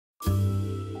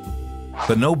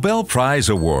The Nobel Prize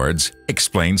Awards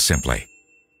explained simply.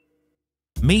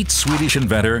 Meet Swedish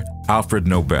inventor Alfred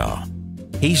Nobel.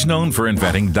 He's known for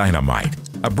inventing dynamite,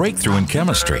 a breakthrough in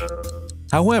chemistry.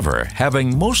 However,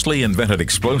 having mostly invented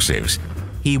explosives,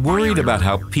 he worried about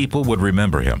how people would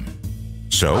remember him.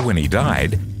 So when he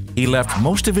died, he left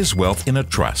most of his wealth in a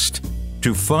trust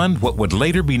to fund what would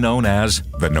later be known as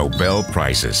the Nobel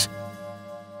Prizes.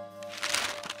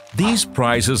 These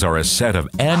prizes are a set of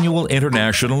annual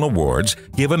international awards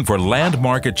given for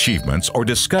landmark achievements or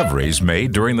discoveries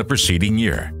made during the preceding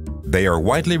year. They are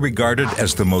widely regarded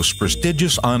as the most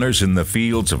prestigious honors in the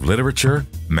fields of literature,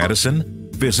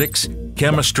 medicine, physics,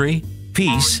 chemistry,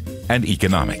 peace, and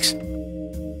economics.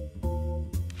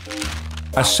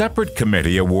 A separate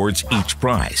committee awards each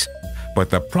prize, but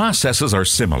the processes are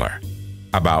similar.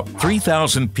 About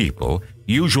 3,000 people,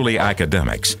 usually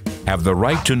academics, have the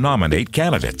right to nominate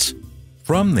candidates.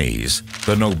 From these,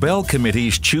 the Nobel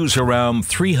committees choose around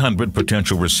 300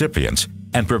 potential recipients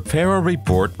and prepare a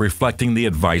report reflecting the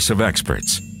advice of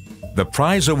experts. The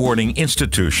prize-awarding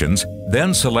institutions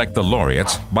then select the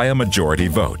laureates by a majority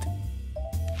vote.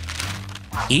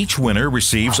 Each winner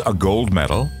receives a gold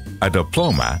medal, a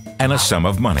diploma, and a sum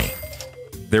of money.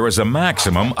 There is a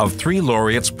maximum of 3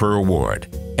 laureates per award,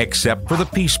 except for the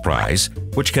Peace Prize,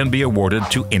 which can be awarded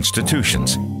to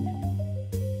institutions.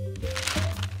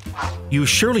 You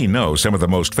surely know some of the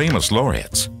most famous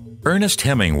laureates. Ernest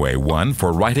Hemingway won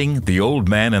for writing The Old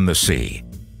Man and the Sea.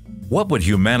 What would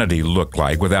humanity look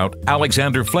like without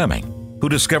Alexander Fleming, who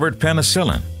discovered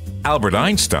penicillin? Albert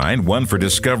Einstein won for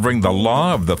discovering the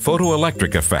law of the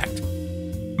photoelectric effect.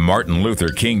 Martin Luther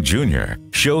King Jr.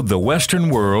 showed the Western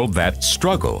world that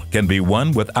struggle can be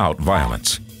won without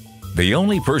violence. The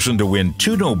only person to win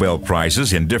 2 Nobel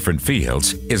Prizes in different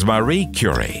fields is Marie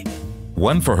Curie,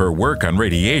 one for her work on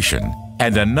radiation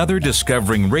and another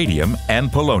discovering radium and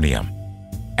polonium.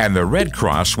 And the Red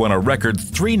Cross won a record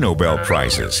 3 Nobel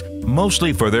Prizes,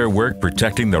 mostly for their work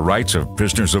protecting the rights of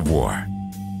prisoners of war.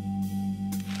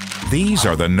 These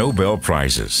are the Nobel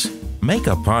Prizes. Make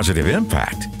a positive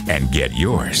impact and get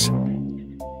yours.